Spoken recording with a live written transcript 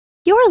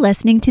You're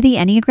listening to the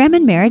Enneagram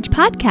and Marriage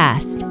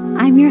podcast.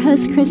 I'm your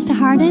host, Krista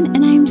Harden,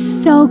 and I'm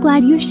so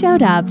glad you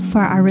showed up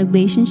for our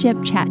relationship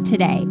chat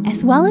today,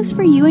 as well as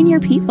for you and your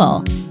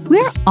people.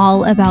 We're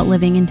all about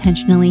living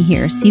intentionally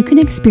here so you can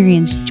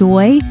experience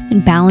joy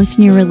and balance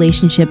in your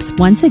relationships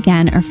once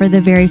again or for the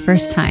very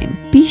first time.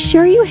 Be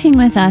sure you hang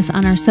with us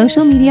on our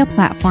social media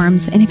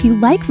platforms, and if you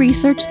like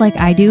research like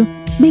I do,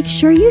 make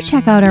sure you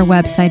check out our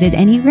website at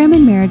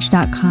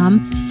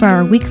enneagramandmarriage.com for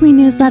our weekly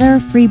newsletter,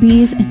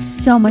 freebies, and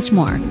so much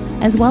more,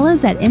 as well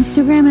as at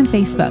Instagram and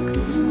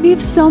Facebook. We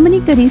have so many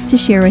goodies to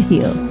share with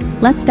you.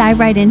 Let's dive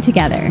right in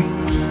together.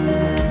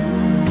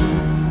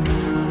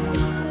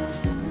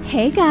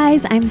 Hey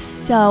guys, I'm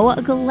so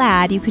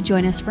glad you could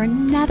join us for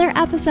another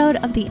episode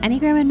of the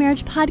Enneagram and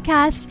Marriage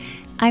podcast.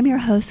 I'm your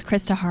host,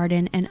 Krista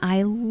Harden, and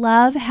I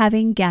love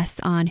having guests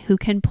on who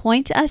can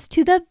point us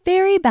to the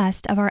very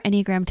best of our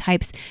Enneagram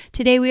types.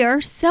 Today, we are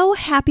so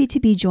happy to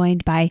be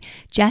joined by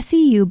Jesse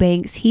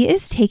Eubanks. He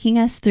is taking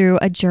us through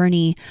a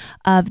journey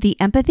of the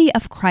empathy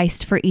of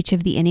Christ for each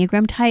of the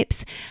Enneagram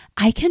types.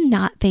 I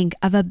cannot think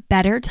of a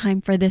better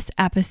time for this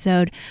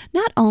episode.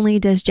 Not only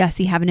does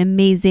Jesse have an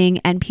amazing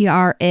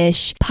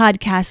NPR-ish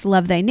podcast,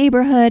 Love Thy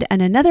Neighborhood,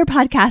 and another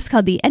podcast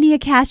called the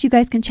Enneacast you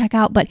guys can check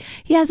out, but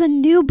he has a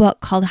new book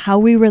called How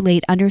We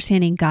Relate,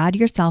 Understanding God,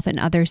 Yourself, and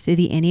Others Through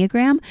the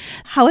Enneagram.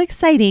 How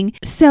exciting.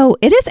 So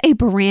it is a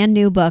brand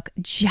new book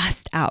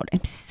just out.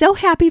 I'm so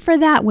happy for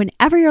that.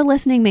 Whenever you're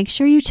listening, make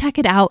sure you check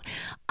it out.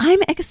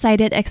 I'm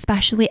excited,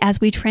 especially as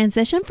we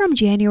transition from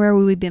January,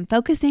 where we've been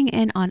focusing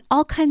in on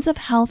all kinds of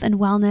health and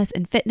wellness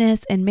and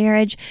fitness and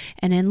marriage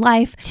and in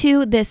life,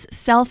 to this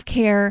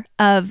self-care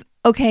of,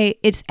 okay,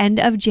 it's end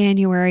of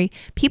January.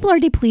 People are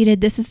depleted.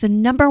 This is the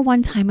number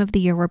one time of the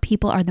year where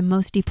people are the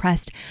most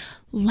depressed.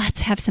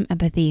 Let's have some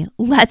empathy.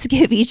 Let's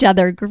give each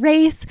other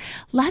grace.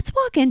 Let's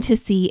walk in to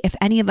see if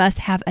any of us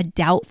have a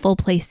doubtful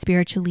place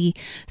spiritually,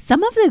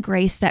 some of the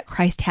grace that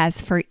Christ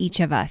has for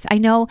each of us. I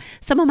know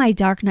some of my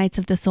dark nights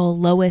of the soul,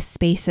 lowest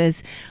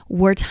spaces,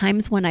 were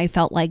times when I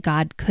felt like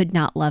God could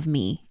not love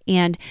me.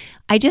 And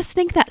I just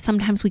think that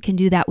sometimes we can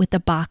do that with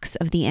the box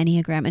of the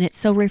Enneagram. And it's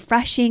so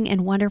refreshing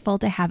and wonderful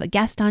to have a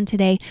guest on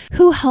today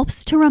who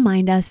helps to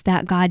remind us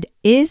that God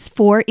is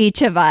for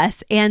each of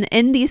us. And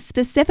in these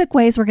specific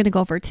ways we're going to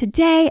go over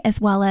today, as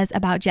well as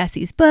about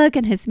Jesse's book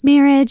and his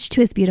marriage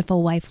to his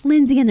beautiful wife,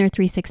 Lindsay, and their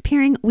 3-6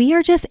 pairing, we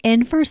are just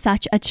in for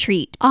such a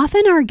treat.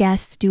 Often our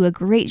guests do a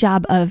great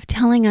job of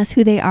telling us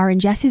who they are, and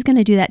Jesse's going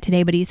to do that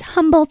today, but he's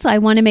humble. So I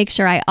want to make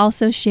sure I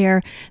also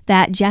share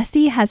that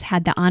Jesse has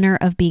had the honor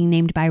of being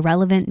named by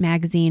Relevant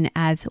Magazine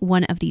as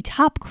one of the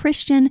top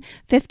Christian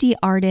 50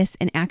 artists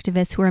and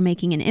activists who are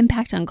making an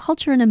impact on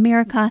culture in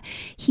America.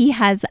 He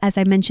has, as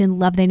I mentioned,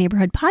 Love Thy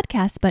Neighborhood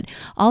podcast, but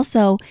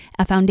also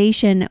a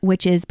foundation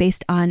which is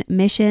based on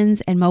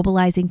missions and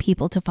mobilizing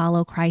people to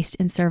follow Christ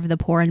and serve the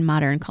poor in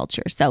modern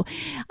culture. So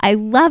I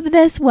love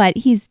this, what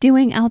he's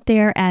doing out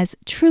there as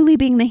truly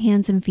being the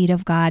hands and feet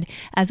of God,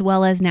 as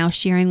well as now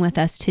sharing with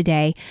us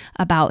today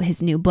about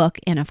his new book.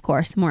 And of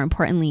course, more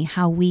importantly,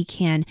 how we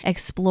can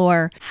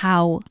explore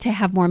how to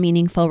have more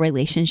meaningful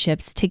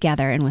relationships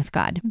together and with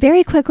God.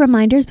 Very quick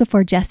reminders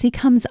before Jesse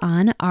comes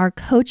on. Our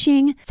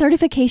coaching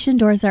certification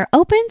doors are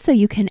open, so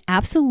you can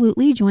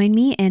absolutely join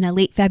me in a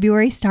late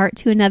February start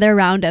to another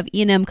round of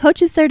E&M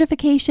Coaches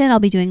certification. I'll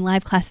be doing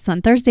live classes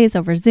on Thursdays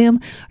over Zoom,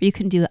 or you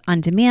can do it on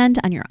demand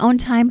on your own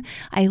time.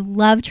 I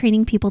love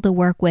training people to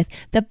work with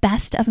the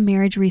best of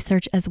marriage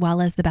research as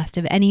well as the best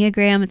of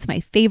Enneagram. It's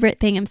my favorite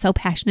thing. I'm so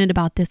passionate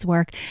about this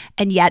work.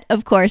 And yet,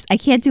 of course, I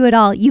can't do it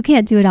all. You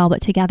can't do it all,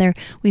 but together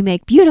we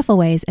make beautiful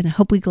ways, and I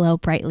hope we glow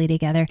brightly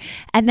together.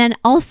 And then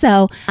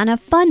also, on a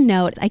fun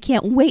note, I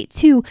can't wait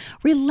to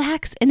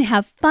relax and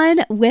have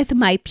fun with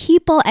my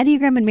people,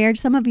 Enneagram and Marriage.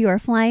 Some of you are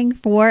flying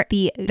for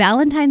the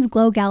Valentine's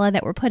Glow Gala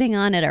that we're putting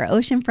on at our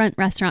oceanfront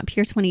restaurant,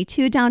 Pier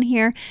 22 down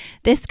here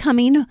this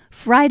coming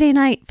Friday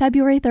night,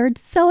 February 3rd.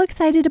 So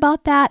excited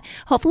about that.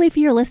 Hopefully, if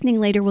you're listening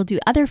later, we'll do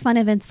other fun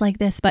events like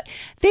this, but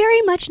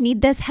very much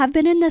need this. Have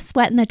been in the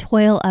sweat and the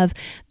toil of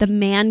the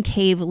man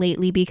cave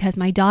lately because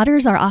my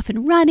daughters are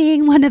often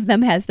running. One of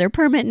them has their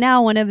permit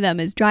now, one of them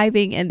is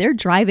driving, and they're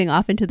driving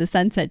off into the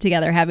sunset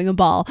together having a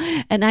ball.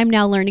 And I'm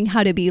now learning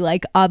how to be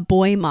like a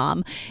boy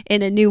mom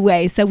in a new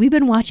way. So we've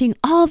been watching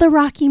all the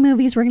Rocky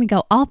movies. We're going to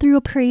go all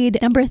through Creed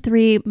number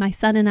 3. My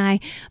son and I,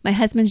 my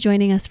husband's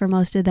joining us for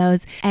most of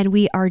those. And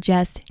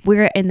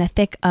we're in the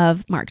thick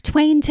of Mark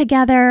Twain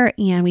together,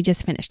 and we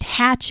just finished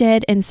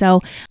Hatchet. And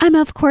so I'm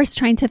of course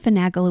trying to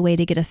finagle a way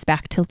to get us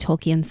back to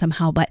Tolkien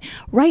somehow. But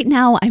right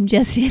now I'm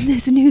just in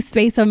this new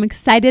space. So I'm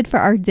excited for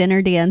our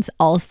dinner dance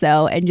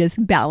also, and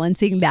just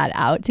balancing that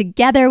out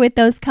together with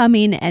those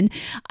coming. And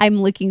I'm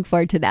looking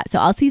forward to that. So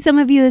I'll see some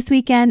of you this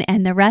weekend,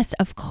 and the rest,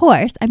 of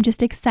course, I'm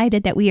just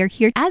excited that we are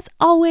here as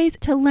always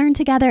to learn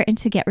together and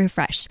to get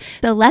refreshed.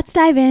 So let's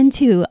dive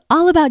into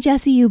all about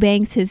Jesse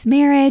Eubanks, his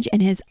marriage,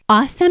 and his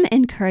awesome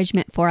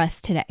encouragement for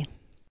us today.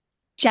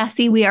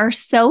 Jesse, we are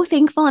so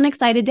thankful and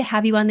excited to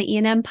have you on the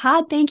E&M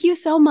pod. Thank you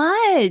so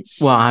much.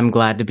 Well, I'm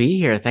glad to be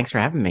here. Thanks for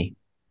having me.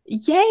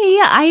 Yay.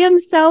 I am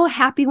so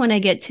happy when I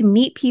get to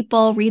meet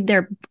people, read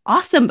their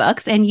awesome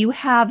books. And you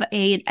have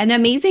an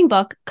amazing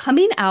book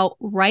coming out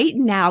right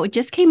now. It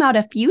just came out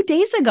a few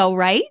days ago,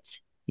 right?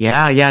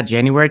 Yeah,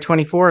 January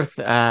 24th.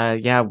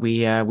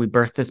 We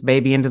birthed this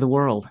baby into the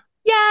world.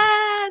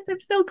 Yes. I'm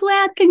so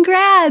glad.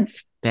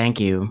 Congrats. Thank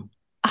you.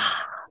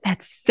 Ah,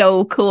 that's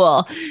so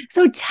cool.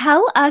 So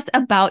tell us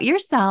about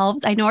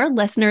yourselves. I know our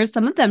listeners,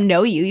 some of them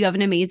know you. You have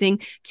an amazing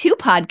two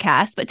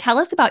podcasts, but tell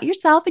us about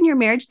yourself and your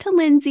marriage to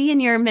Lindsay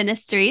and your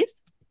ministries.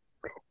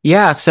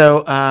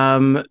 So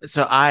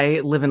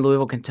I live in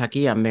Louisville,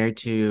 Kentucky. I'm married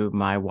to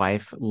my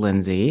wife,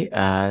 Lindsay.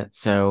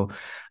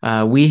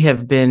 We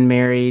have been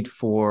married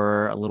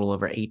for a little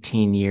over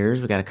 18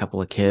 years. We got a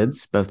couple of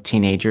kids, both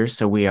teenagers.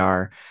 So we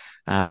are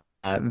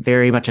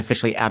very much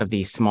officially out of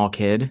the small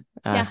kid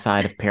Yeah.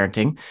 side of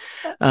parenting.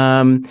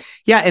 And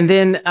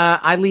then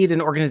I lead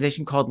an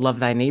organization called Love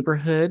Thy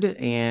Neighborhood,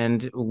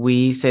 and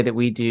we say that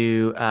we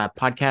do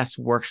podcasts,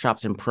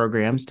 workshops, and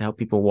programs to help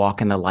people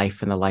walk in the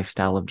life and the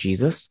lifestyle of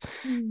Jesus.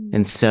 Mm.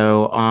 And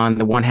so, on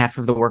the one half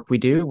of the work we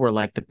do, we're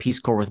like the Peace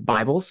Corps with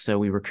Bibles. So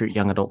we recruit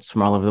young adults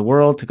from all over the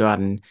world to go out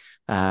and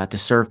to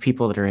serve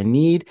people that are in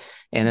need.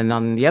 And then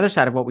on the other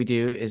side of what we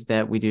do is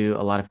that we do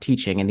a lot of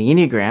teaching, and the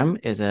Enneagram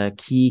is a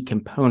key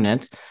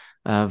component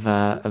of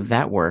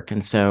that work.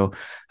 And so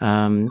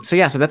that's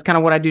kind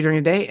of what I do during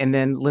the day. And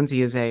then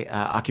Lindsay is a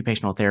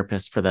occupational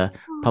therapist for the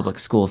public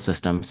school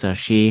system. So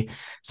she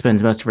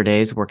spends most of her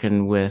days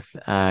working with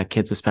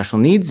kids with special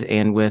needs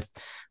and with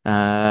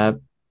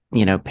parents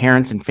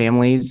and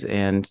families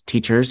and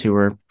teachers who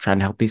are trying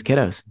to help these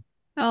kiddos.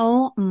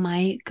 Oh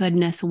my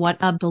goodness, what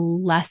a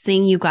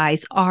blessing you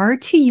guys are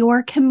to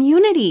your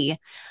community.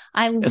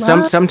 I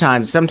love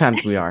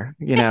Sometimes we are,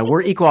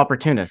 we're equal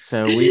opportunists.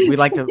 So we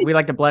like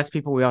to bless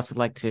people. We also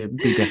like to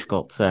be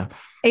difficult. So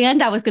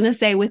And I was going to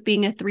say, with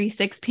being a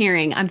 3-6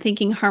 pairing, I'm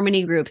thinking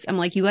harmony groups. I'm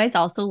like, you guys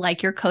also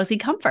like your cozy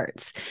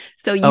comforts.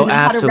 So you oh, know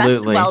how to rest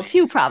absolutely. well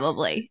too,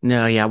 probably.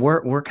 No, yeah,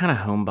 we're kind of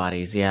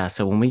homebodies. Yeah.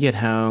 So when we get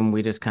home,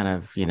 we just kind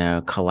of,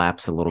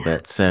 collapse a little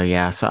bit. So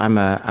yeah, so I'm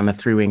a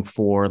 3-wing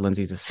 4,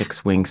 Lindsay's a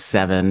 6-wing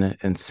 7.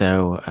 And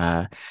so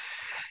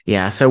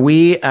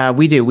we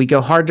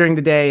go hard during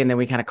the day and then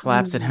we kind of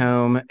collapse at Mm.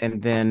 home.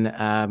 And then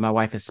my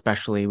wife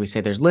especially, we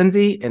say there's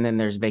Lindsay and then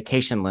there's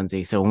vacation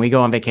Lindsay. So when we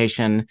go on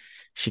vacation,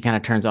 she kind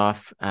of turns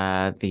off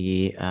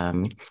the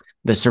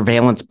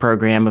surveillance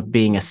program of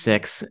being a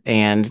 6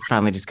 and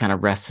finally just kind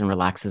of rests and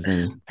relaxes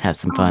and has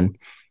some Oh, fun.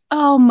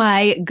 oh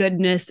my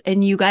goodness.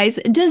 And you guys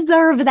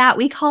deserve that.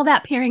 We call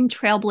that pairing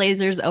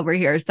trailblazers over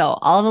here. So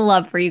all the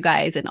love for you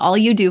guys and all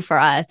you do for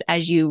us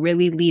as you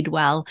really lead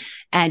well.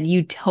 And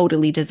you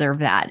totally deserve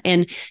that.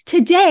 And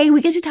today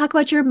we get to talk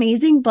about your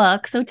amazing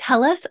book. So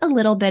tell us a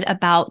little bit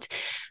about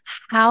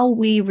how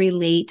we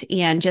relate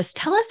and just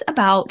tell us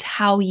about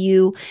how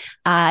you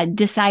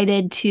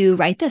decided to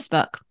write this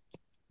book.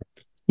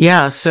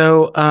 Yeah,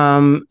 so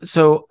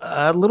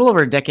a little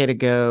over a decade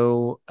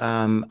ago,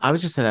 I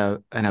was just in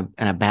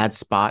a bad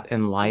spot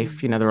in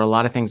life. There were a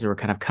lot of things that were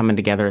kind of coming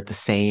together at the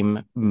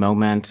same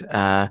moment.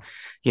 I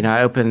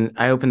opened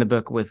the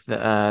book with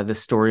the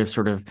story of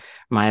sort of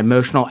my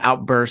emotional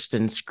outburst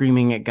and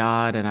screaming at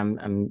God, and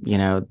I'm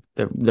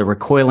the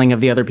recoiling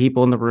of the other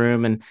people in the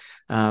room, and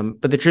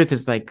but the truth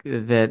is like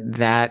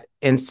that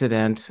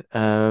incident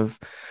of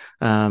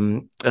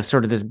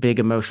sort of this big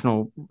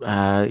emotional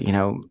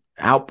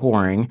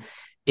outpouring,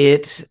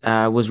 it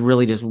was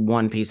really just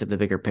one piece of the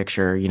bigger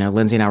picture.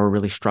 Lindsay and I were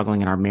really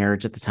struggling in our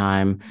marriage at the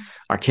time.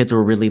 Our kids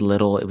were really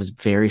little. It was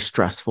very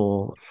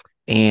stressful.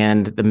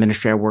 And the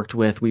ministry I worked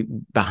with, we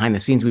behind the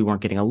scenes, we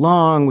weren't getting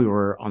along. We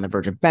were on the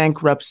verge of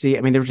bankruptcy.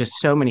 I mean, there were just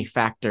so many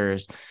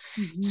factors.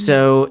 Mhm.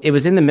 So it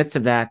was in the midst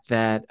of that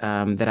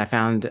I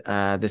found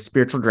the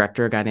spiritual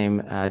director, a guy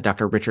named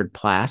Dr. Richard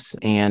Plass,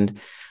 and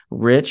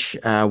Rich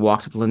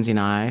walked with Lindsay and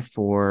I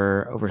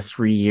for over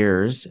 3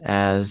 years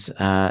as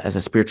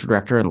a spiritual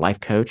director and life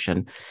coach,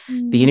 and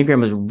the Mm. Enneagram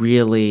was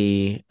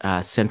really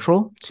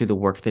central to the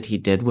work that he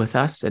did with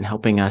us and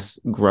helping us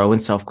grow in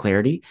self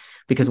clarity.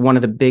 Because one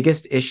of the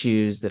biggest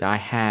issues that I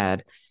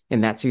had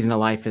in that season of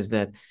life is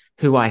that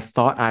who I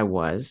thought I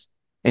was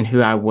and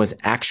who I was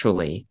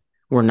actually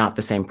were not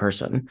the same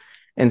person.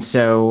 And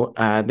so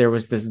there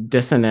was this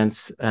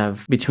dissonance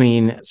of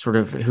between sort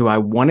of who I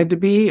wanted to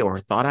be or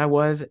thought I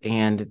was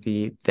and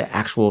the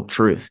actual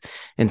truth.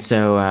 And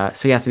so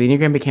the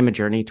Enneagram became a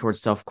journey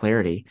towards self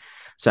clarity.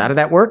 So out of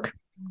that work,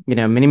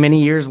 many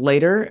many years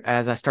later,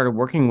 as I started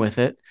working with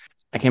it,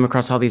 I came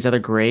across all these other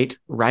great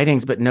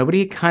writings, but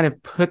nobody kind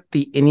of put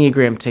the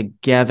Enneagram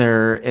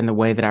together in the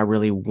way that I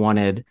really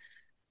wanted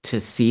to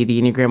see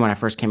the Enneagram when I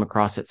first came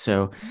across it.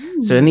 So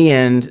in Mm. the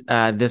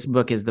end, this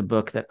book is the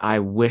book that I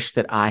wish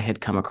that I had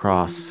come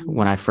across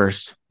when I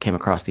first came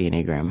across the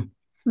Enneagram.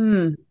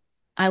 Hmm.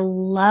 I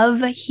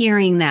love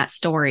hearing that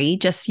story,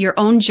 just your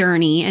own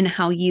journey and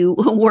how you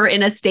were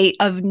in a state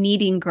of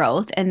needing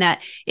growth and that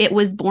it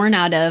was born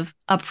out of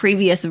a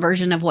previous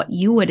version of what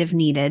you would have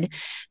needed.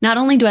 Not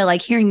only do I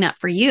like hearing that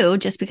for you,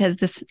 just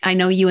because I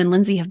know you and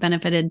Lindsay have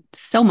benefited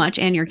so much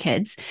and your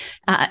kids,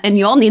 and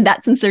you all need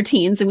that since they're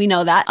teens and we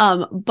know that.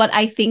 But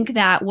I think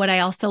that what I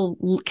also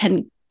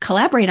can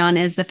collaborate on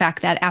is the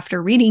fact that after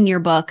reading your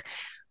book,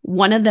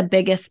 one of the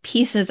biggest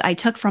pieces I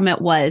took from it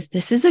was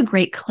this is a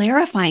great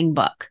clarifying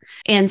book.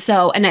 And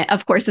so,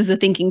 of course, as a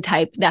thinking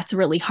type, that's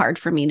really hard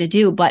for me to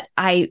do, but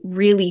I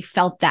really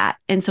felt that.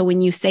 And so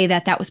when you say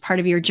that that was part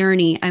of your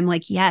journey, I'm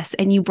like, yes.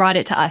 And you brought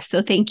it to us.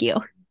 So thank you.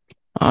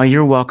 Oh,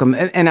 you're welcome.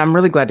 And I'm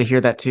really glad to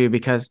hear that too,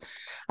 because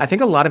I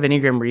think a lot of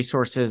Enneagram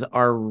resources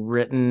are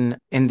written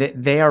and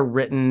they are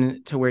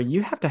written to where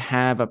you have to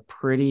have a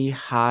pretty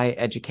high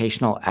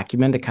educational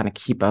acumen to kind of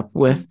keep up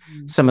with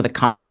some of the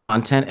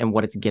content and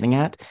what it's getting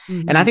at.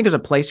 And I think there's a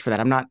place for that.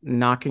 I'm not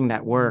knocking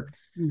that work.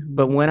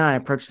 But when I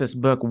approached this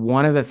book,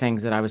 one of the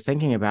things that I was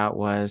thinking about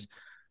was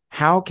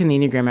how can the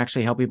Enneagram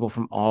actually help people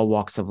from all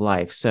walks of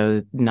life?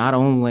 So not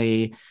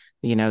only,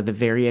 the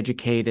very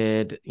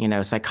educated,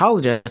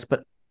 psychologist,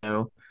 but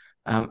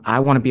I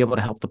want to be able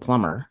to help the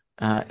plumber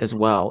as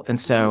well. And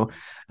so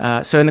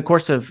in the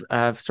course of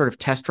sort of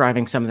test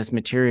driving some of this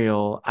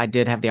material, I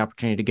did have the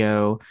opportunity to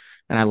go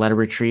and I led a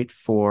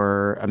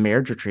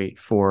marriage retreat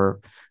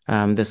for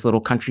this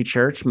little country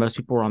church. Most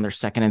people were on their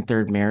second and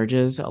third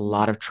marriages, a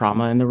lot of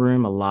trauma in the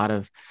room, a lot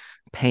of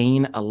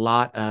pain, a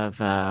lot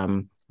of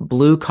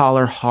blue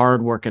collar,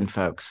 hard working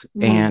folks.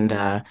 And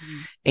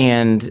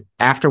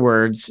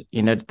afterwards,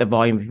 the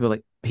volume of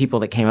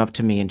people that came up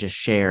to me and just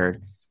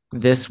shared,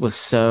 this was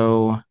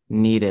so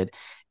needed.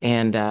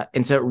 And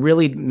so it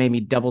really made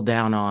me double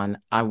down on,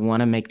 I want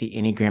to make the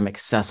Enneagram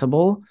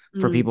accessible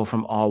for people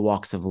from all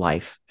walks of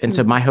life. And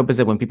so my hope is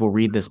that when people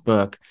read this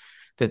book,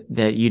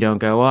 that you don't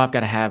go, oh, I've got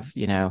to have,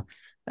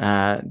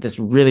 this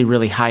really,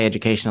 really high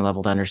educational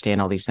level to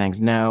understand all these things.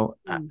 No,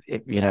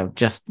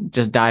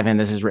 just dive in.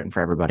 This is written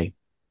for everybody.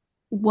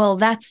 Well,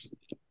 that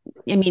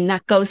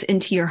goes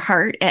into your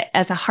heart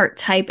as a heart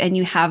type, and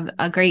you have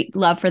a great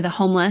love for the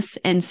homeless.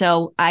 And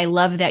so I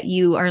love that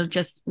you are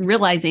just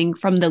realizing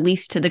from the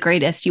least to the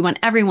greatest, you want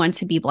everyone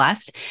to be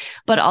blessed,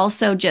 but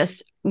also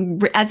just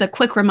as a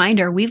quick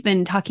reminder, we've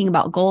been talking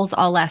about goals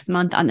all last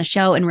month on the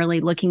show and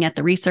really looking at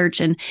the research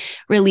and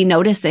really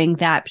noticing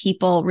that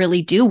people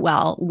really do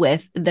well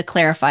with the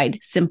clarified,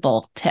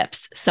 simple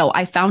tips. So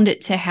I found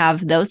it to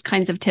have those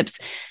kinds of tips,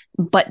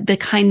 but the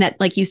kind that,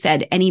 like you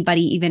said,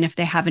 anybody, even if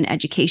they have an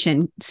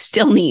education,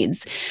 still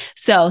needs.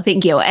 So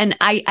thank you. And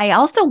I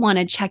also want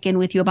to check in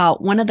with you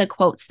about one of the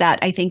quotes that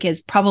I think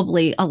is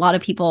probably a lot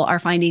of people are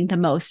finding the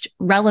most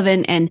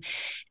relevant and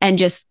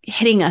just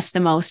hitting us the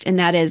most. And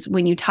that is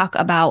when you talk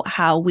about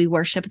how we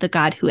worship the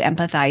God who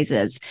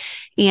empathizes.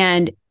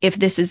 And if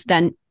this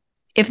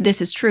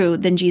is true,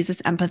 then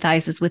Jesus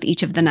empathizes with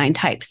each of the 9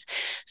 types.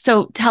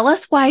 So tell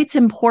us why it's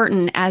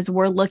important as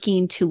we're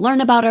looking to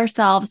learn about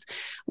ourselves.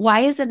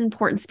 Why is it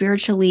important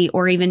spiritually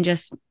or even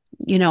just,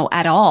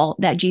 at all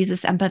that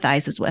Jesus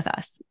empathizes with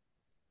us?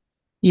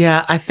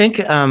 Yeah, I think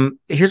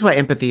here's why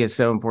empathy is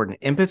so important.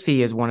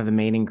 Empathy is one of the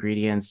main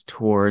ingredients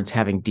towards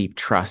having deep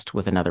trust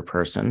with another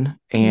person.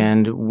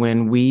 And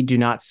when we do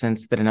not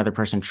sense that another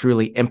person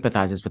truly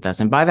empathizes with us,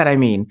 and by that I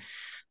mean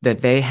that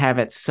they have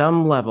at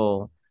some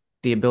level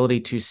the ability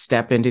to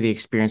step into the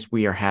experience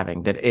we are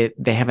having, that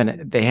they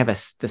have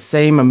the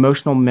same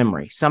emotional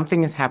memory.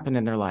 Something has happened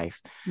in their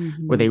life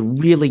where they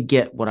really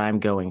get what I'm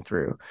going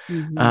through.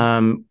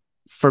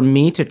 For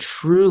me to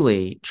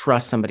truly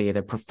trust somebody at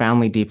a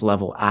profoundly deep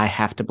level, I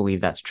have to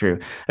believe that's true.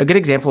 A good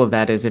example of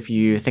that is if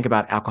you think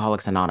about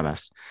Alcoholics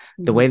Anonymous.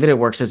 The way that it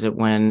works is that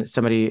when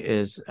somebody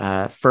is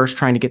first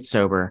trying to get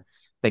sober,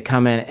 they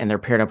come in and they're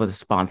paired up with a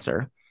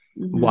sponsor.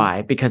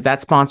 Why? Because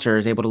that sponsor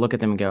is able to look at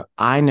them and go,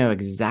 I know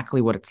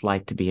exactly what it's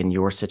like to be in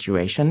your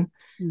situation.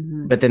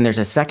 But then there's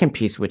a second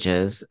piece, which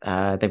is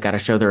they've got to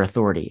show their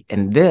authority.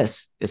 And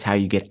this is how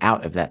you get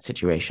out of that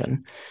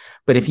situation.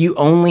 But if you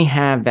only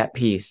have that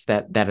piece,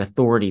 that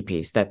authority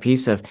piece, that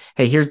piece of,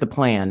 hey, here's the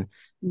plan,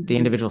 the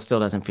individual still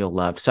doesn't feel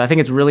loved. So I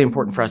think it's really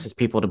important for us as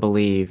people to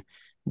believe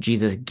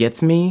Jesus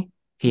gets me.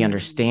 He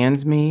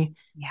understands me.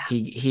 Yeah.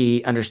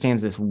 He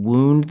understands this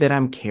wound that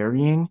I'm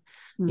carrying.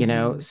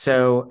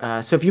 So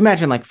if you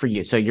imagine, like, for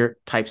you, so you're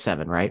type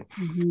 7, right?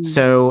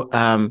 So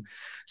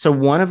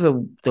one of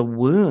the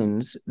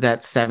wounds that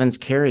 7s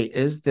carry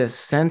is this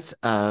sense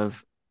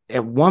of,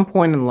 at one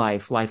point in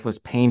life was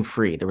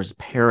pain-free. There was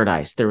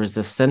paradise. There was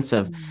this sense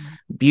of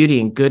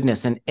beauty and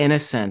goodness and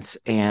innocence,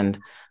 and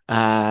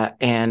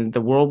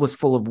the world was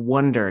full of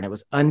wonder and it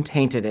was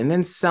untainted. And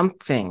then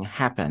something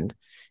happened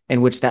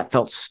in which that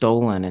felt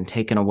stolen and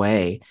taken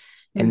away.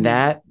 And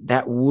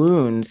that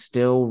wound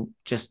still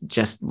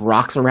just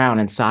rocks around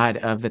inside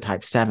of the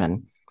type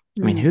 7.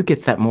 I mean, who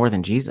gets that more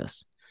than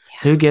Jesus? Yeah.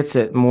 Who gets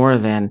it more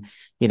than,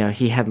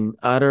 he had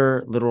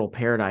utter literal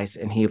paradise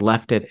and he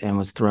left it and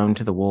was thrown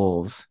to the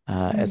wolves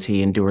as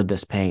he endured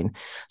this pain.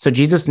 So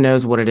Jesus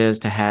knows what it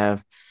is to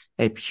have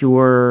a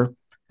pure,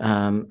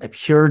 a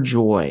pure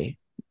joy,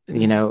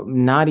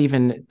 not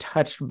even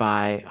touched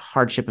by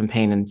hardship and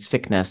pain and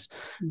sickness,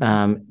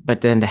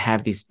 but then to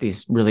have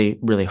these really,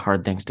 really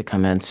hard things to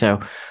come in. So,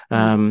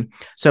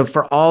 so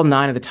for all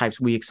 9 of the types,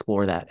 we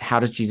explore that. How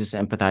does Jesus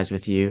empathize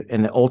with you?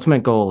 And the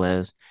ultimate goal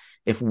is,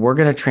 if we're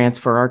going to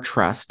transfer our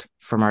trust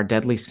from our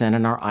deadly sin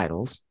and our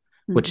idols,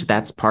 which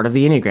that's part of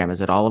the Enneagram, is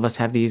that all of us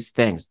have these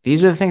things.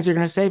 These are the things that are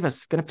going to save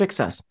us, going to fix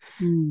us.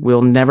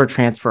 We'll never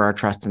transfer our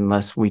trust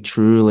unless we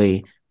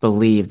truly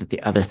believe that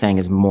the other thing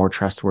is more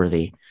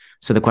trustworthy.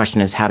 So the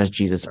question is, how does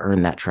Jesus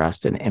earn that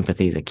trust? And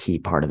empathy is a key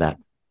part of that.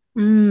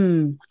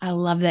 I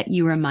love that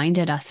you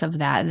reminded us of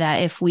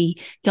that if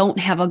we don't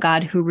have a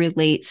God who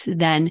relates,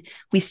 then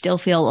we still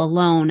feel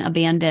alone,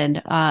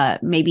 abandoned.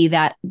 Maybe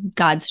that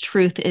God's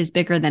truth is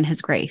bigger than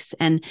his grace.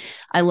 And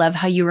I love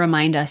how you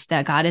remind us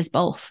that God is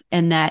both,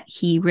 and that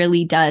he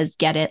really does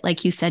get it.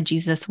 Like you said,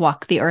 Jesus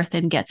walked the earth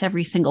and gets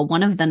every single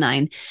one of the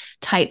 9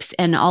 types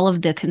and all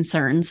of the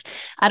concerns.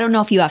 I don't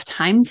know if you have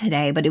time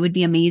today, but it would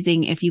be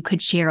amazing if you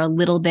could share a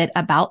little bit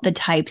about the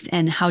types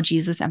and how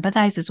Jesus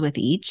empathizes with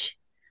each.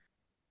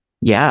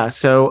 Yeah.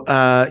 So,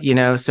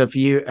 so if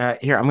you,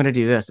 here, I'm going to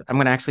do this. I'm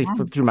going to actually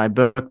flip through my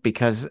book,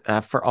 because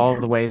for all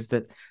of the ways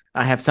that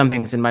I have some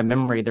things in my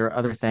memory, there are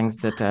other things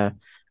that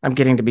I'm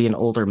getting to be an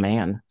older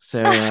man.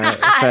 So,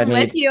 I'm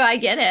with you. I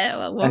get it.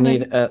 I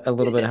need a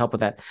little bit of help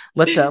with that.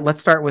 Let's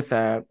start with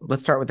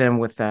them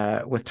with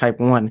type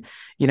 1.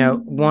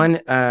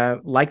 One,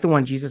 like the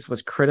one Jesus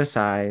was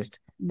criticized,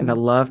 and the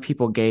love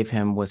people gave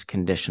him was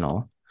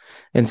conditional.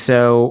 And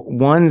so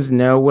ones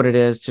know what it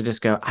is to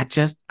just go,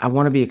 I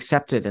want to be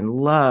accepted and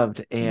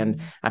loved,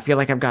 and I feel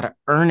like I've got to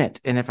earn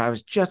it. And if I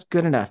was just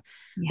good enough,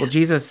 well,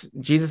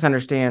 Jesus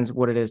understands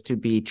what it is to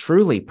be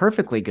truly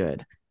perfectly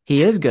good.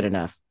 He is good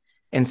enough.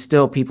 And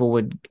still people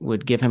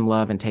would give him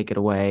love and take it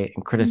away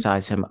and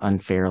criticize him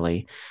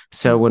unfairly.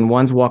 So when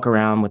ones walk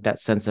around with that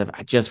sense of,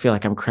 I just feel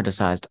like I'm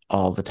criticized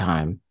all the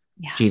time,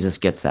 Jesus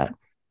gets that.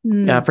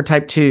 For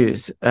type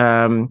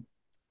 2s,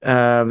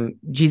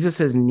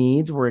 Jesus's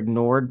needs were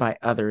ignored by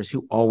others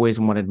who always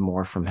wanted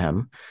more from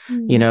him.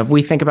 If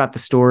we think about the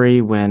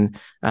story when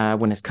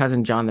his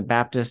cousin John the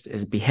Baptist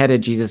is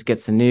beheaded, Jesus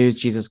gets the news.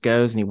 Jesus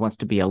goes and he wants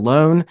to be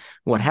alone.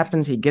 What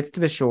happens? He gets to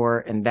the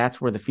shore, and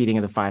that's where the feeding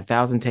of the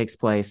 5,000 takes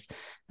place,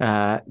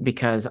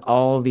 because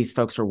all of these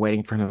folks are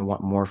waiting for him and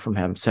want more from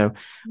him. So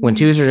when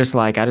 2s are just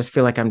like, I just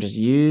feel like I'm just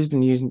used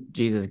and used,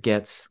 Jesus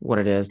gets what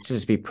it is to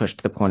just be pushed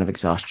to the point of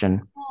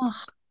exhaustion.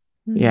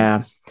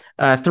 Yeah.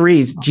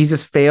 3s,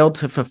 Jesus failed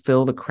to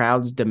fulfill the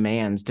crowd's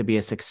demands to be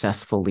a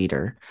successful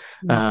leader.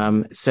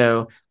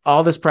 So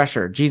all this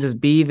pressure, Jesus,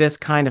 be this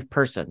kind of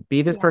person,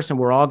 be this person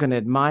we're all going to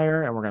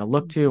admire and we're going to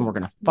look to and we're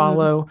going to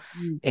follow.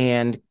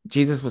 And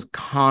Jesus was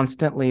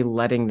constantly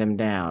letting them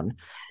down.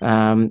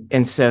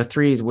 And so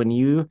 3s, when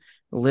you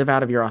live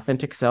out of your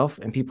authentic self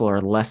and people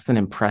are less than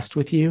impressed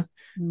with you,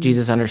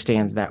 Jesus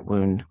understands that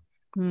wound.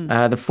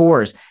 The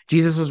 4s,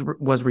 Jesus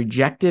was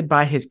rejected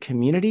by his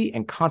community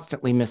and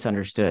constantly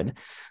misunderstood.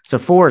 So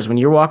 4s, when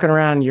you're walking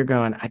around and you're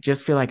going, I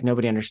just feel like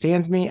nobody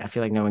understands me, I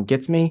feel like no one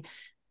gets me,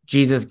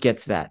 Jesus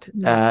gets that.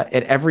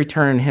 At every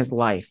turn in his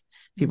life,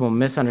 people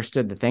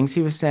misunderstood the things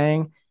he was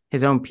saying.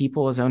 His own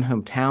people, his own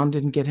hometown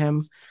didn't get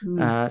him.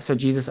 So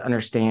Jesus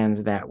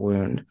understands that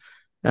wound.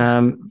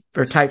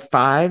 For type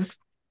 5s,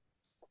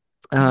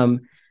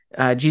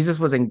 Jesus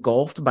was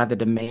engulfed by the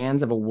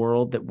demands of a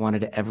world that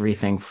wanted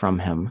everything from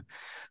him.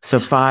 So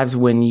 5s,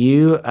 when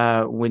you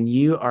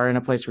are in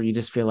a place where you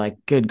just feel like,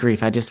 good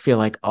grief, I just feel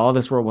like all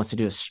this world wants to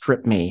do is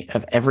strip me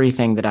of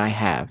everything that I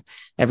have,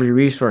 every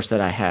resource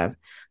that I have.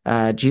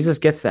 Jesus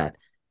gets that.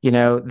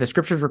 The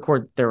scriptures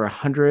record there were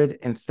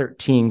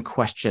 113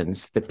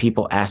 questions that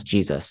people asked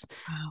Jesus.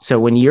 Wow. So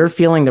when you're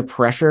feeling the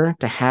pressure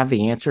to have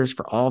the answers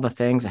for all the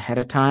things ahead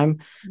of time,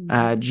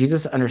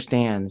 Jesus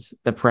understands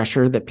the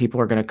pressure that people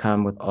are going to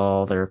come with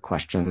all their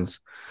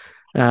questions.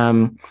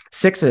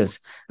 6s.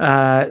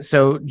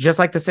 So just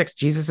like the 6,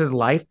 Jesus's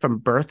life from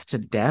birth to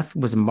death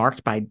was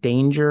marked by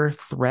danger,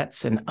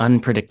 threats, and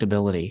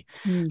unpredictability.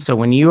 So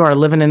when you are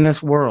living in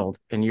this world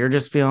and you're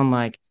just feeling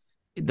like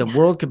the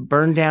world could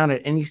burn down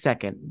at any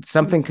second,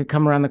 something could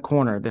come around the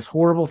corner, this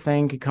horrible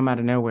thing could come out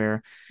of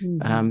nowhere.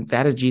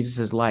 That is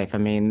Jesus's life. I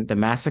mean, the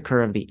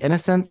massacre of the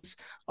innocents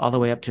all the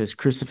way up to his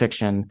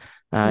crucifixion,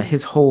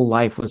 his whole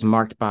life was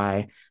marked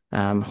by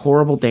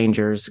horrible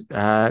dangers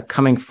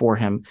coming for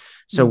him.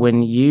 So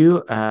when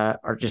you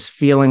are just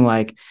feeling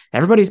like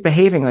everybody's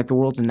behaving like the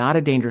world's not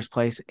a dangerous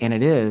place, and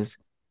it is,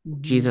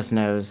 Jesus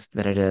knows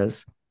that it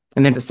is.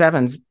 And then the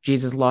 7s,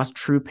 Jesus lost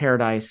true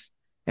paradise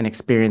and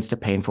experienced a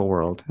painful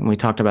world. And we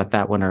talked about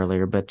that one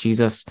earlier, but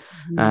Jesus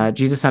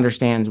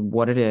understands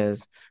what it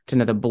is to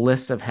know the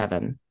bliss of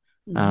heaven,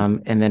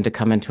 and then to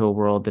come into a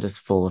world that is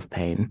full of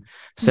pain.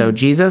 So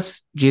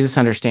Jesus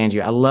understands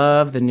you. I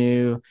love the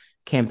New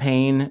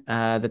campaign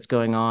that's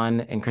going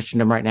on in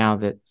Christendom right now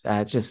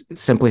that just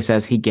simply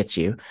says he gets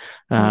you.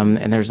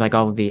 And there's like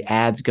all of the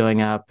ads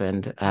going up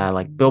and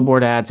like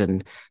billboard ads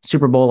and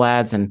Super Bowl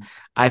ads. And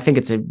I think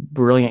it's a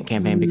brilliant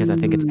campaign because I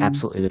think it's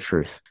absolutely the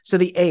truth. So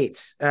the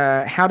eights,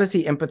 how does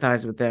he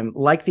empathize with them?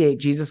 Like the eight,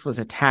 Jesus was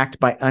attacked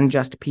by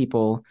unjust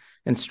people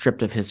and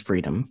stripped of his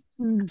freedom.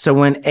 So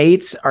when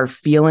eights are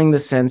feeling the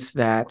sense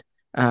that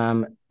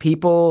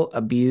people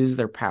abuse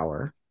their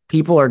power,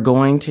 people are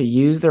going to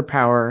use their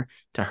power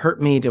to hurt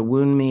me, to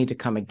wound me, to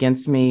come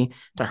against me,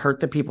 to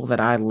hurt the people that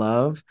I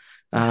love.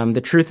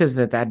 The truth is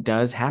that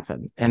does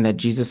happen and that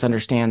Jesus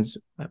understands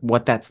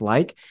what that's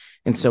like.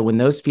 And so when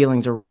those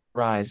feelings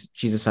arise,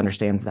 Jesus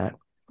understands that.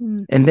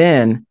 And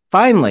then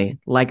finally,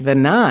 like the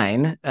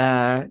nine,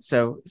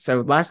 so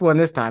last one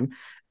this time,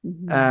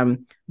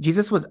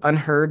 Jesus was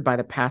unheard by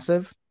the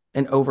passive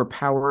and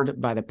overpowered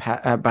by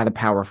the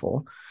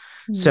powerful.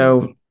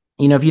 So,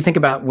 if you think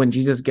about when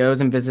Jesus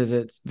goes and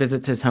visits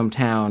his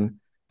hometown,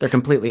 they're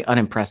completely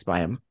unimpressed by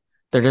him.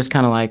 They're just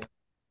kind of like,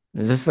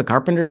 is this the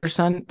carpenter's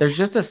son? There's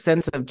just a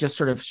sense of just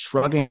sort of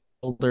shrugging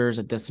shoulders,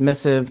 a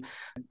dismissive.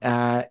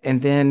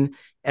 And then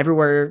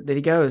everywhere that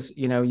he goes,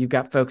 you've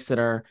got folks that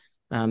are,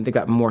 they've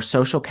got more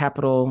social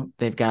capital,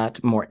 they've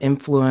got more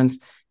influence,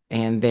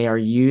 and they are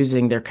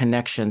using their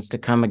connections to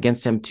come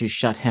against him to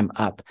shut him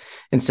up.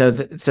 And so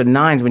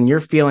nines, when you're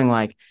feeling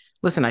like,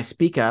 listen, I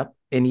speak up,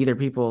 and either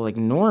people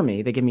ignore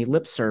me, they give me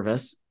lip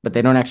service, but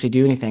they don't actually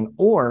do anything,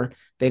 or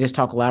they just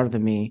talk louder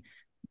than me.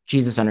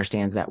 Jesus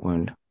understands that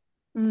wound.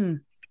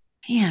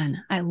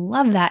 Man, I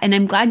love that. And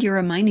I'm glad you're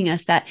reminding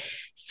us that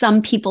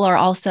some people are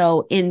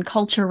also in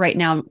culture right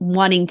now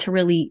wanting to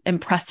really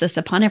impress this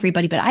upon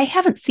everybody, but I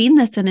haven't seen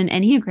this in an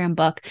Enneagram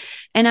book.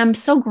 And I'm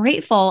so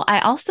grateful. I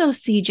also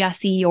see,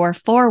 Jesse, your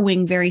four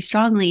wing very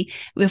strongly.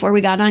 Before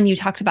we got on, you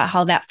talked about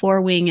how that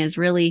four wing is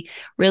really,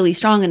 really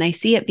strong. And I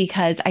see it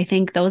because I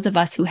think those of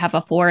us who have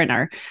a four in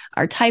our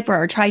type or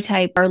our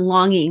tri-type are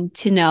longing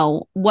to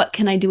know, what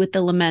can I do with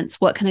the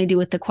laments? What can I do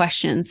with the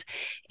questions?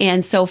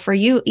 And so for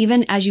you,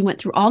 even as you went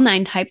through all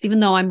nine types, even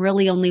though I'm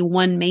really only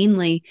one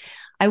mainly,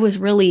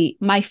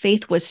 my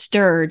faith was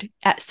stirred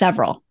at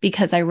several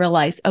because I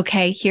realized,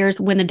 okay,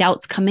 here's when the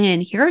doubts come in.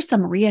 Here are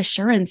some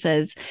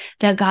reassurances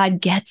that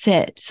God gets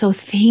it. So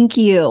thank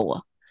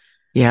you.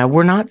 Yeah,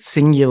 we're not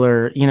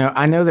singular.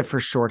 I know that for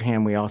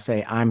shorthand, we all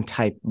say I'm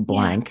type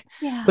blank,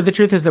 but the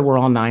truth is that we're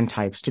all nine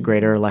types to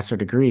greater or lesser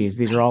degrees.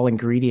 These are all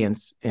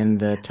ingredients in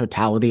the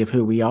totality of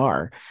who we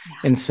are.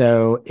 And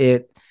so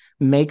it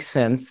makes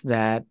sense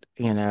that,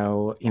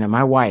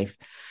 my wife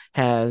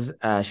has,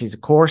 she's a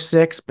core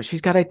 6, but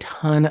she's got a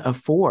ton of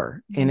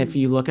 4. And if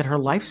you look at her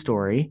life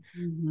story,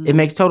 it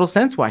makes total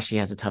sense why she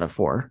has a ton of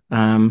 4.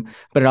 But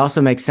it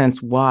also makes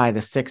sense why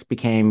the 6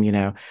 became,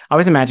 I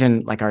always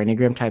imagine like our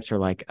Enneagram types are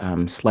like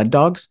sled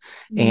dogs,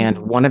 and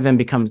one of them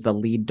becomes the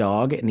lead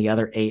dog and the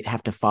other 8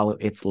 have to follow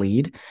its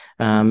lead.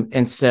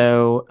 And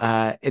so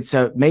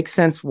it makes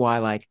sense why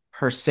like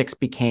her 6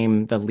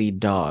 became the lead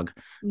dog,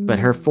 but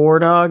her 4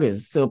 dog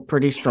is still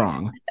pretty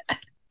strong.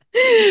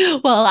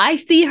 Well, I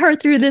see her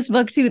through this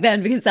book too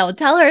then, because I'll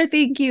tell her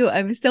thank you.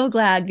 I'm so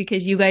glad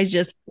because you guys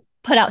just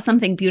put out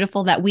something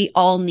beautiful that we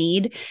all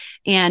need.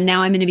 And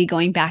now I'm going to be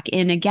going back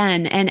in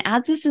again. And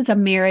as this is a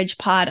marriage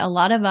pod, a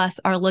lot of us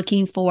are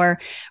looking for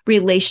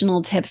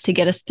relational tips to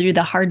get us through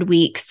the hard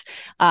weeks,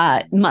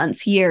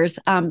 months, years.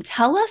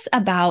 Tell us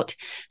about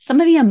some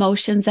of the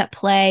emotions at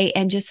play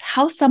and just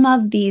how some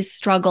of these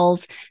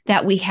struggles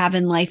that we have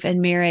in life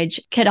and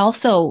marriage could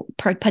also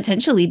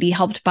potentially be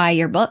helped by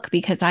your book,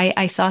 because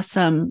I saw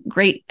some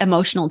great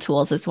emotional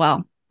tools as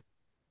well.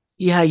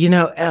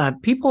 Yeah,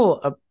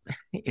 people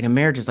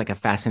marriage is like a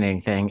fascinating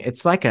thing.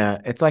 It's like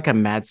a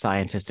mad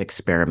scientist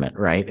experiment,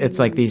 right? It's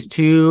like these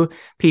two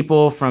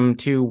people from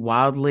two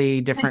wildly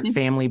different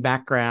family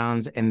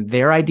backgrounds and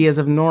their ideas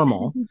of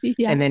normal.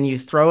 And then you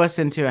throw us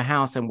into a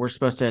house and we're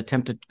supposed to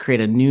attempt to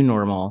create a new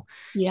normal.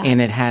 And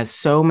it has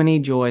so many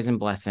joys and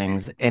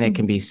blessings, and it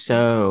can be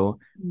so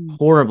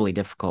horribly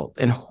difficult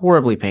and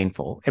horribly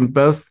painful. And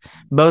both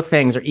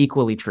things are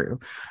equally true.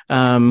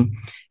 And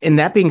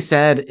that being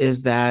said,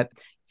 is that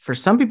for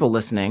some people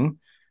listening,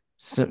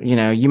 so,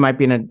 you might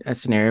be in a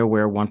scenario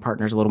where one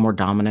partner is a little more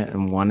dominant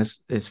and one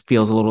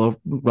feels a little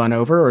run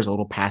over or is a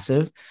little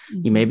passive.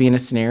 You may be in a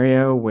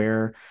scenario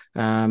where,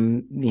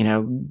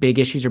 big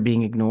issues are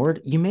being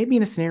ignored. You may be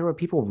in a scenario where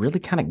people really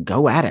kind of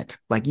go at it.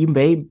 Like you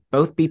may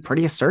both be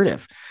pretty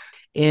assertive.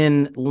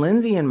 In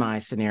Lindsay and my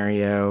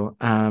scenario,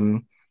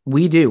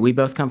 we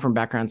both come from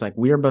backgrounds like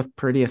we are both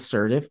pretty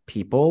assertive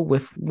people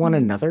with one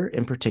another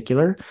in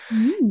particular.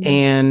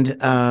 And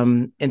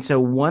so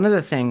one of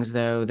the things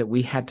though that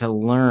we had to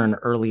learn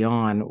early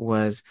on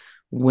was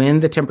when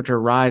the temperature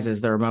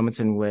rises, there are moments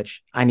in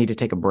which I need to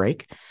take a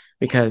break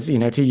because,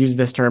 to use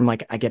this term,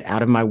 like I get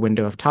out of my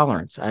window of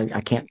tolerance.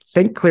 I can't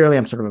think clearly.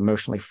 I'm sort of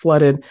emotionally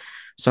flooded.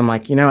 So I'm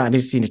like, I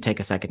just need to take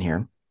a second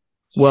here.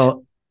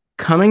 Well,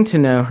 coming to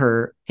know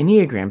her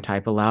Enneagram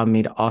type allowed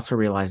me to also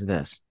realize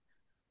this.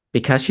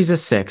 Because she's a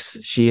 6,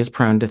 she is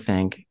prone to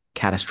think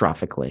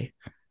catastrophically.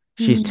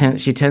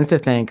 She tends to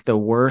think the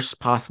worst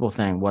possible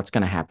thing, what's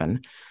going to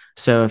happen.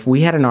 So if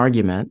we had an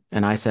argument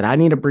and I said, I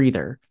need a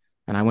breather,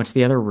 and I went to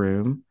the other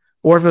room,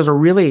 or if it was a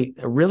really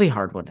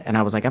hard one, and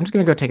I was like, I'm just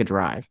going to go take a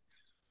drive.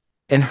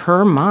 In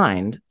her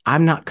mind,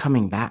 I'm not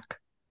coming back.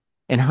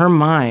 In her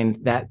mind,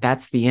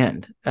 that's the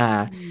end.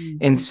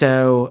 And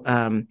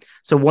so,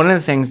 so one of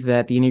the things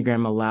that the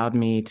Enneagram allowed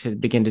me to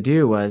begin to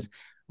do was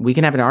we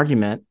can have an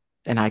argument,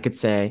 and I could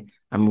say,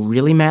 I'm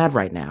really mad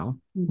right now,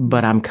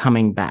 but I'm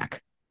coming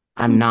back.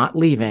 I'm not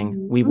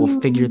leaving. We will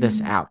figure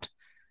this out.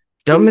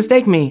 Don't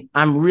mistake me.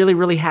 I'm really,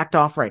 really hacked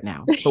off right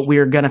now, but we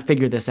are going to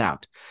figure this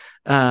out.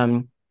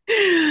 And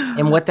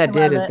what that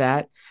did is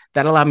that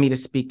allowed me to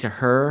speak to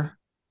her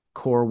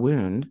core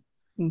wound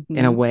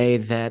in a way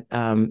that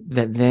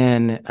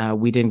then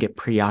we didn't get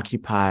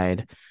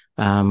preoccupied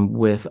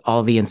with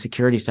all the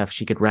insecurity stuff.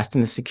 She could rest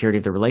in the security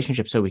of the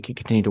relationship so we could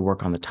continue to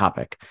work on the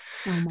topic.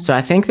 So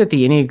I think that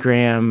the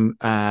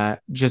Enneagram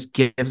just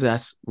gives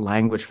us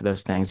language for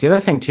those things. The other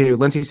thing too,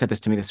 Lindsay said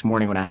this to me this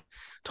morning when I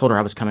told her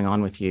I was coming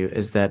on with you,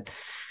 is that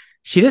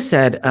she just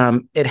said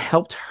it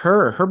helped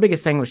her. Her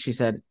biggest thing was she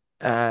said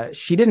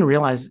she didn't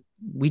realize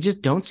we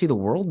just don't see the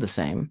world the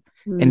same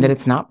and that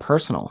it's not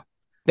personal.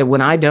 That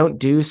when I don't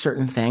do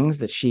certain things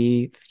that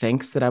she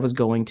thinks that I was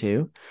going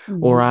to,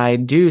 or I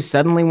do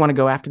suddenly want to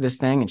go after this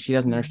thing and she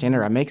doesn't understand it,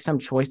 or I make some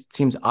choice that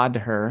seems odd to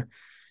her,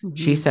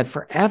 she said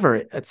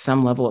forever at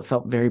some level it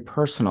felt very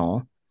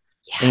personal.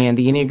 Yes. And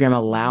the Enneagram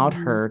allowed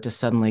her to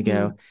suddenly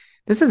go,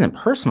 this isn't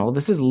personal.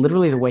 This is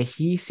literally the way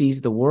he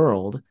sees the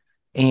world.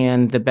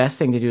 And the best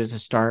thing to do is to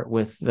start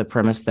with the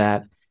premise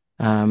that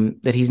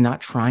that he's not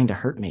trying to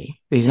hurt me,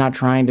 that he's not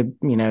trying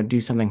to,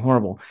 do something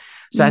horrible.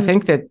 So I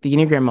think that the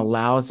Enneagram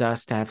allows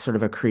us to have sort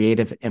of a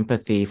creative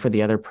empathy for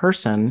the other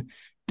person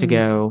to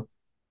go,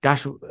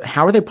 gosh,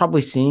 how are they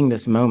probably seeing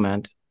this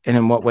moment? And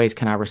in what ways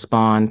can I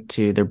respond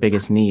to their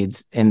biggest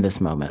needs in this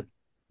moment?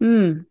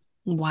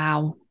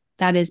 Wow.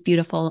 That is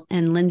beautiful.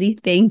 And Lindsay,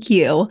 thank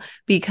you,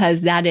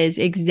 because that is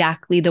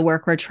exactly the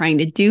work we're trying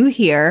to do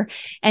here.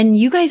 And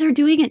you guys are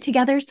doing it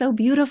together so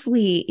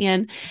beautifully.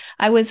 And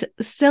I was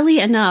silly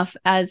enough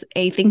as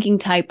a thinking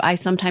type, I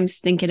sometimes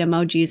think in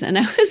emojis, and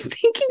I was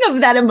thinking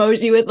of that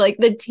emoji with like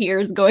the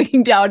tears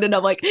going down, and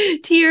I'm like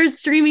tears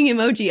streaming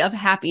emoji of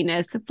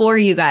happiness for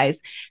you guys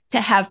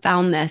to have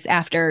found this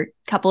after a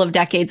couple of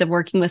decades of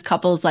working with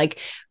couples, like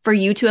for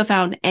you to have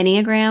found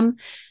Enneagram.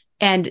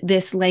 And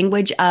this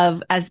language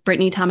of, as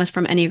Brittany Thomas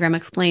from Enneagram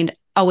explained,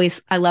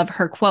 always, I love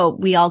her quote,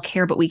 we all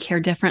care, but we care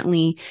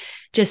differently.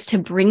 Just to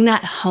bring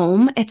that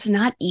home, it's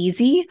not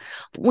easy.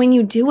 When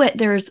you do it,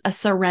 there's a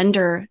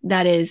surrender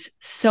that is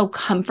so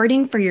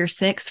comforting for your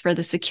 6, for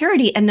the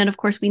security. And then, of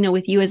course, we know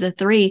with you as a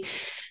 3,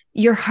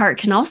 your heart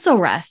can also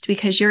rest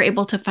because you're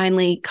able to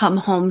finally come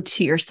home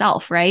to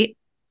yourself, right?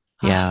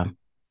 Yeah.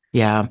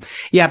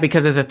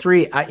 Because as a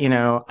 3,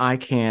 I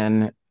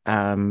can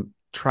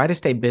try to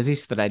stay busy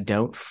so that I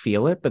don't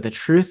feel it. But the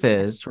truth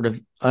is, sort of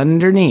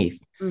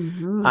underneath,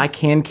 I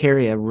can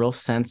carry a real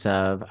sense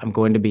of I'm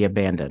going to be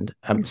abandoned.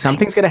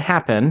 Something's going to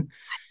happen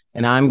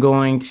and I'm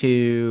going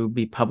to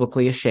be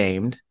publicly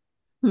ashamed.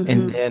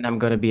 And then I'm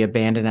going to be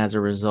abandoned as a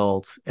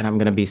result, and I'm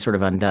going to be sort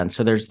of undone.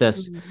 So there's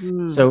this.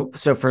 So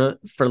for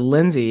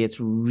Lindsay, it's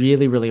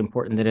really, really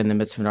important that in the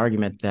midst of an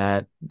argument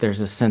that there's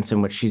a sense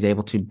in which she's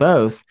able to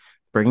both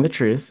bring the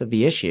truth of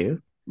the issue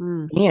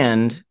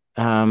and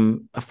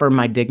affirm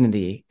my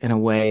dignity in a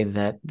way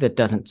that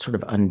doesn't sort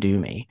of undo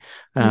me.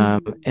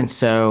 And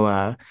so,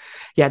 I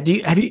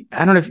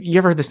don't know if you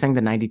ever heard this thing,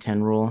 the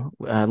 90-10 rule.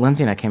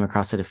 Lindsay and I came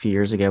across it a few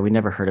years ago. We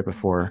never heard it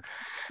before.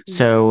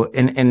 So,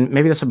 and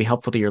maybe this will be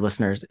helpful to your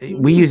listeners.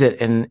 We use it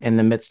in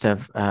the midst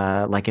of,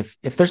 like if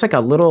there's like a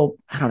little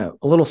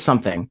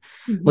something,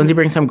 Lindsay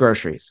brings some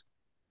groceries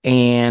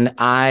and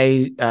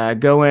I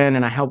go in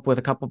and I help with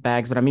a couple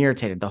bags, but I'm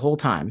irritated the whole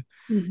time.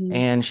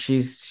 And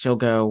she'll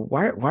go,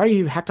 why are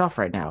you hacked off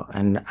right now?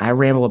 And I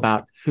ramble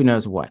about who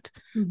knows what.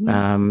 The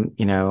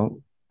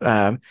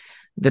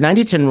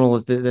 90-10 rule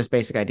is this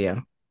basic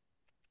idea.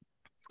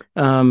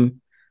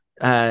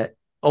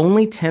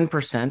 Only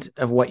 10%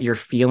 of what you're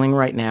feeling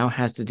right now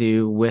has to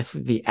do with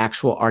the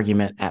actual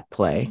argument at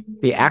play,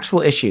 the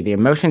actual issue, the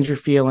emotions you're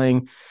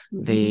feeling,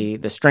 the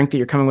strength that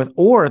you're coming with,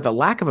 or the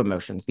lack of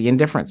emotions, the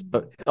indifference.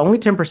 But only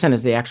 10%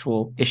 is the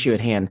actual issue at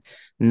hand.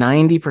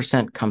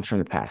 90% comes from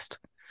the past.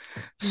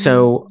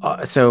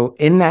 So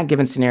in that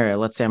given scenario,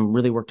 let's say I'm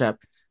really worked up.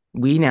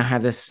 We now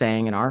have this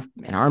saying in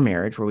our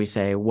marriage where we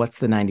say, what's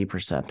the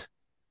 90%?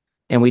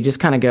 And we just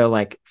kind of go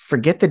like,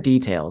 forget the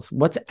details.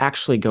 What's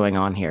actually going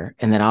on here?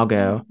 And then I'll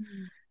go,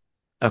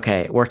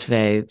 okay, at work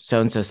today,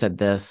 so-and-so said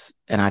this,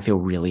 and I feel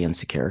really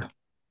insecure.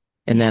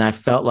 And then I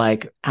feel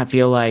like,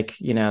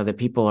 that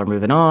people are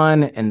moving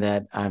on and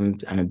that I'm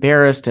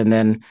embarrassed. And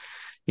then,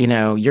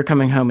 you're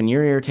coming home and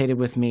you're irritated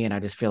with me. And I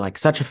just feel like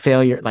such a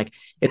failure. Like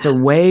it's a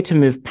way to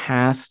move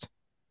past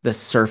the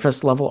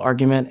surface level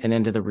argument and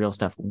into the real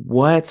stuff.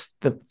 What's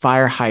the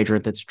fire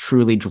hydrant that's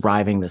truly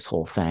driving this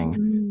whole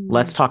thing?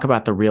 Let's talk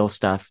about the real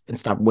stuff and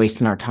stop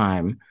wasting our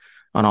time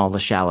on all the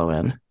shallow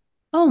end.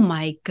 Oh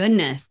my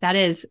goodness. That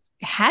is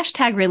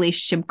hashtag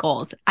relationship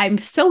goals. I'm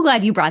so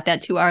glad you brought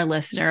that to our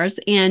listeners.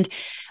 And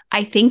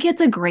I think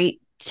it's a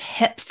great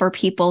tip for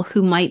people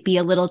who might be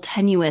a little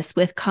tenuous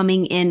with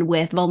coming in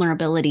with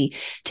vulnerability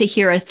to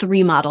hear a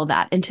 3 model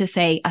that, and to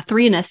say a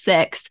 3 and a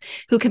 6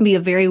 who can be a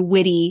very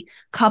witty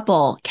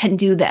couple can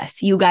do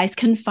this. You guys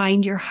can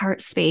find your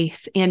heart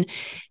space. And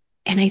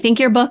I think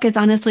your book is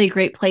honestly a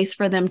great place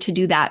for them to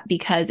do that,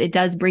 because it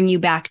does bring you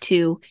back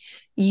to,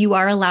 you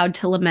are allowed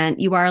to lament.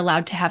 You are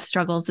allowed to have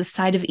struggles. The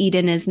side of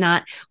Eden is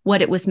not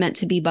what it was meant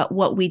to be, but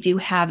what we do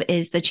have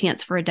is the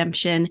chance for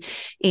redemption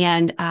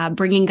and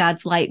bringing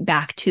God's light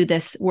back to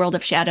this world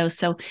of shadows.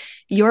 So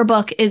your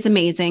book is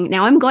amazing.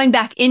 Now I'm going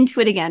back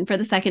into it again for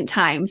the second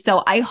time.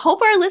 So I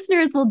hope our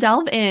listeners will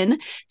delve in.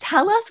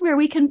 Tell us where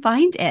we can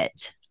find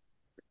it.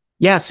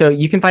 Yeah, so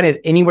you can find it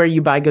anywhere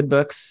you buy good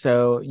books.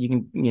 So you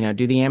can,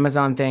 do the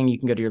Amazon thing. You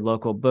can go to your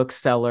local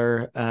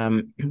bookseller,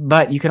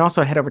 but you can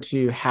also head over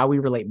to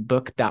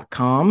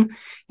howwerelate.book.com.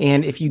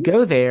 And if you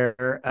go there,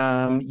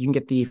 you can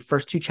get the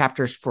first 2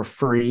 chapters for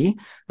free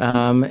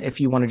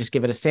if you want to just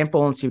give it a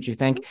sample and see what you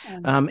think.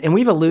 And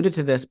we've alluded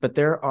to this, but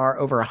there are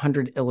over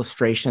 100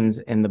 illustrations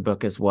in the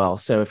book as well.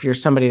 So if you're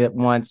somebody that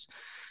wants,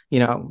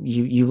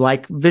 you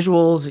like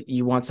visuals,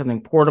 you want something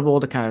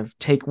portable to kind of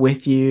take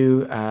with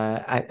you.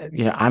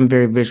 I'm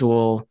very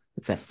visual.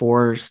 It's that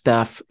 4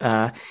 stuff.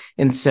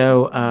 And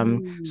so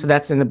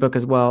that's in the book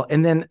as well.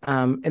 And then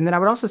I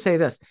would also say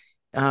this,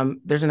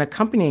 there's an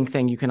accompanying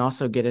thing you can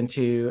also get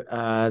into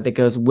that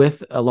goes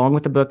along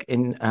with the book.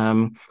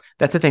 And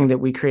that's a thing that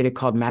we created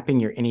called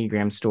Mapping Your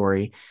Enneagram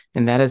Story.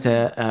 And that is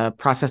a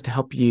process to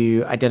help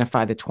you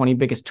identify the 20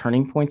 biggest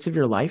turning points of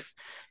your life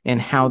and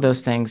how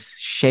those things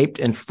shaped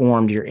and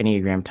formed your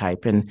Enneagram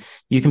type. And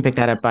you can pick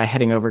that up by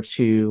heading over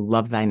to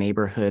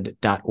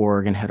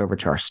lovethyneighborhood.org and head over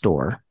to our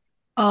store.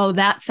 Oh,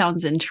 that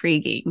sounds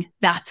intriguing.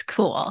 That's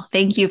cool.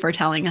 Thank you for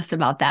telling us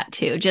about that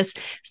too. Just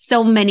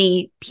so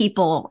many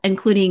people,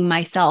 including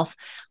myself,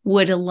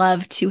 would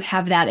love to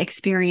have that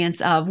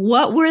experience of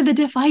what were the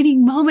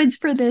defining moments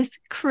for this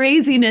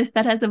craziness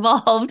that has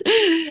evolved,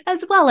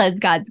 as well as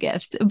God's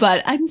gifts.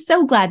 But I'm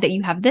so glad that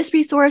you have this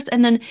resource,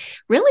 and then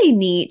really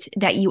neat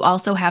that you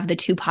also have the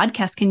 2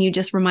 podcasts. Can you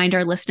just remind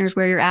our listeners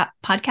where you're at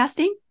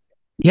podcasting?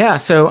 Yeah.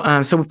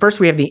 So first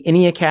we have the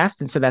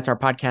Enneacast. And so that's our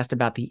podcast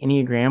about the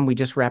Enneagram. We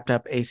just wrapped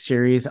up a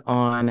series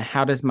on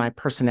how does my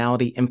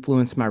personality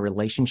influence my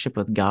relationship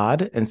with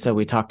God. And so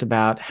we talked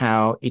about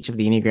how each of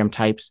the Enneagram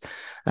types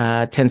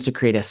tends to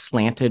create a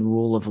slanted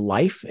rule of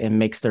life and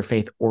makes their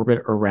faith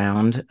orbit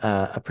around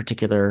a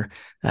particular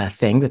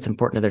thing that's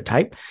important to their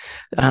type.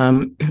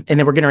 And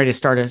then we're getting ready to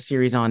start a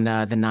series on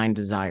the 9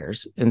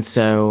 desires. And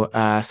so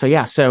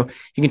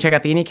you can check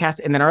out the Enneacast.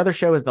 And then our other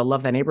show is the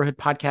Love Thy Neighborhood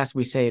podcast.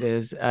 We say it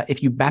is,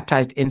 if you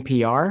baptized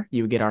NPR,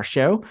 you would get our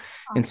show. Awesome.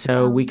 And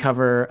so we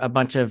cover a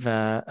bunch of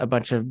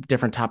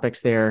different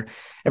topics there,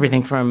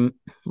 everything from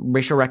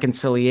racial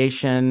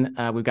reconciliation.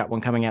 We've got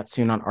one coming out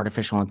soon on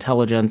artificial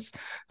intelligence,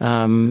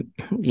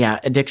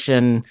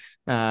 addiction,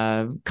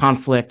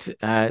 conflict,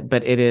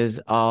 but it is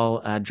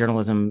all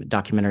journalism,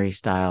 documentary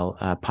style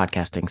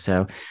podcasting.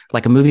 So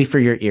like a movie for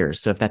your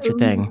ears. So if that's your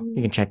thing,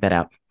 you can check that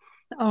out.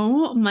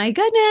 Oh my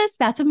goodness.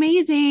 That's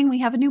amazing. We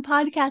have a new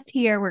podcast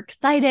here. We're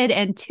excited,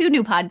 and 2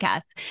 new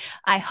podcasts.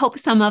 I hope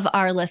some of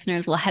our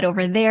listeners will head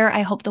over there.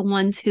 I hope the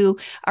ones who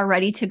are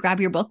ready to grab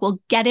your book will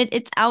get it.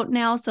 It's out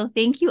now. So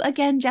thank you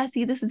again,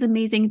 Jesse. This is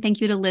amazing.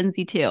 Thank you to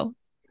Lindsay too.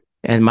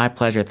 And my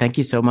pleasure. Thank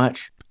you so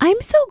much.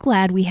 I'm so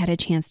glad we had a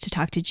chance to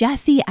talk to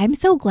Jesse. I'm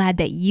so glad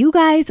that you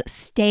guys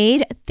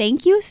stayed.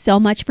 Thank you so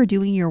much for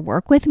doing your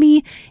work with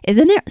me.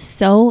 Isn't it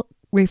so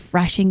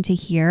refreshing to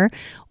hear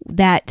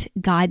that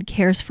God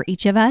cares for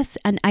each of us?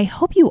 And I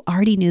hope you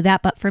already knew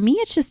that, but for me,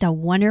 it's just a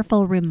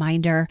wonderful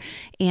reminder,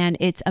 and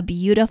it's a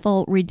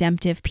beautiful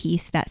redemptive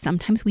piece that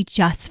sometimes we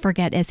just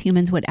forget as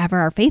humans, whatever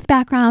our faith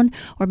background,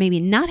 or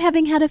maybe not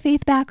having had a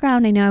faith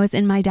background. I know I was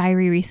in my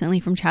diary recently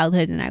from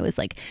childhood, and I was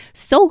like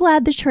so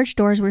glad the church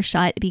doors were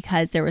shut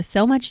because there was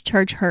so much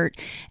church hurt.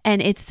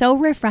 And it's so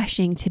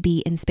refreshing to be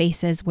in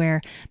spaces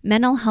where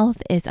mental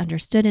health is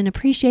understood and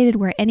appreciated,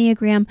 where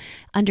Enneagram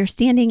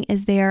understanding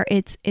is there.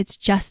 It's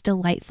just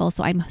delightful.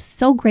 So I'm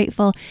so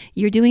grateful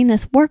you're doing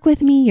this work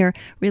with me. You're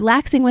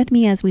relaxing with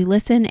me as we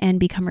listen and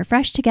become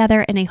refreshed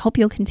together. And I hope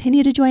you'll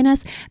continue to join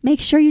us.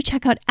 Make sure you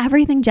check out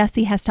everything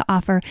Jesse has to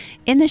offer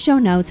in the show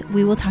notes.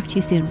 We will talk to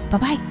you soon.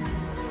 Bye-bye.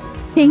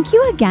 Thank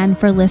you again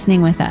for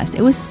listening with us.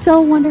 It was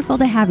so wonderful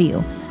to have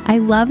you. I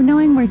love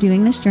knowing we're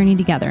doing this journey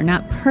together,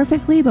 not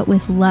perfectly, but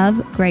with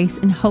love, grace,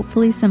 and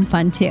hopefully some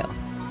fun too.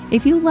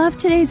 If you loved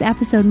today's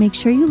episode, make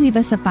sure you leave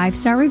us a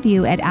 5-star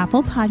review at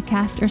Apple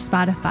Podcast or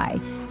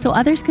Spotify so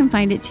others can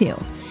find it too.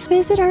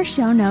 Visit our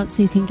show notes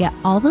so you can get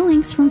all the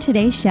links from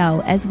today's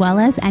show, as well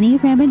as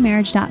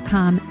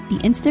EnneagramandMarriage.com, the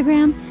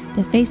Instagram,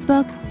 the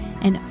Facebook,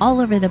 and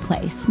all over the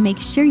place. Make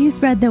sure you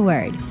spread the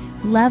word.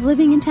 Love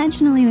living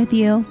intentionally with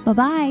you.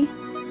 Bye-bye.